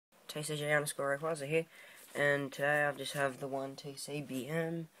TCG_Rayquaza here, and today I just have the one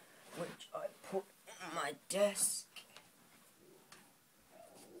TCBM, which I put on my desk.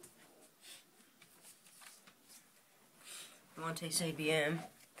 The one TCBM,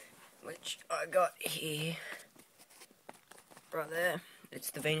 which I got here, right there. It's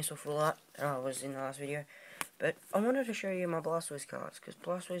the Venusaur full art that I was in the last video, but I wanted to show you my Blastoise cards, because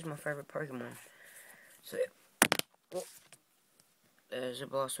Blastoise is my favourite Pokemon. So, well, there's a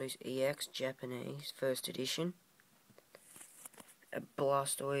Blastoise EX Japanese first edition, a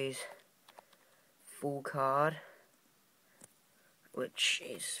Blastoise full card, which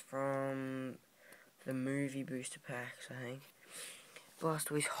is from the movie booster packs, I think.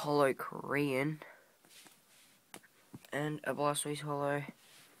 Blastoise Holo Korean, and a Blastoise Holo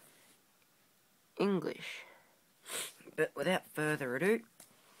English. But without further ado,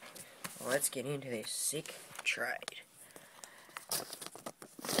 let's get into this sick trade.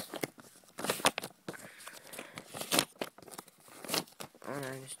 Oh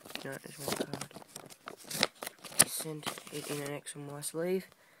no, there's one card. Sent it in an X on my sleeve.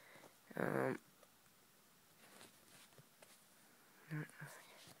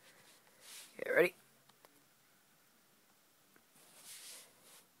 Get ready.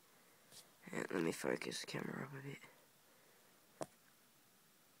 And let me focus the camera up a bit.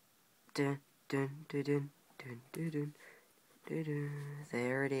 Dun dun dun dun dun dun dun dun dun.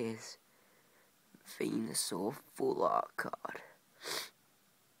 There it is. Venusaur full art card.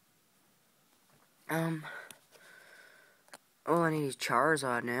 All I need is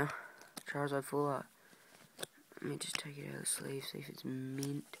Charizard now. Charizard full art. Let me just take it out of the sleeve, see if it's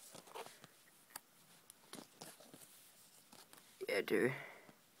mint. Yeah, dude.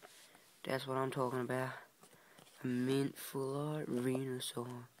 That's what I'm talking about. A mint full art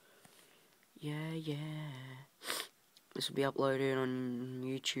Venusaur. Yeah, yeah. This will be uploaded on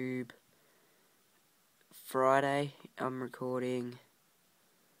YouTube Friday. I'm recording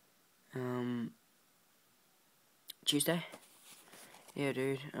Tuesday. Yeah,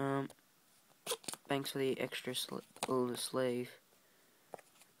 dude. Thanks for the extra sleeve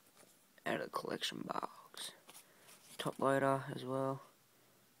out of the collection box. Top loader as well.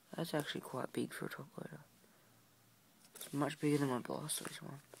 That's actually quite big for a top loader. It's much bigger than my Blastoise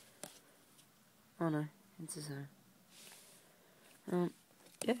one. Oh no, it's the same.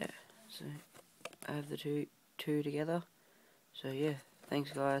 Yeah. So I have the two together. So yeah,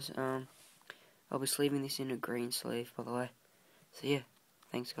 thanks guys. I'll be sleeving this in a green sleeve, by the way. So yeah,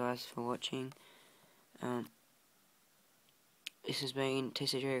 thanks guys for watching. This has been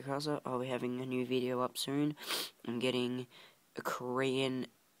TCG Rayquaza. I'll be having a new video up soon. I'm getting a Korean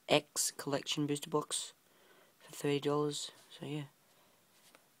X collection booster box for $30. So yeah.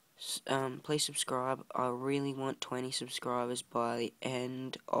 Please subscribe. I really want 20 subscribers by the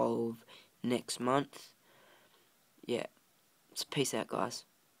end of next month. Yeah. So peace out guys.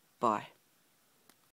 Bye.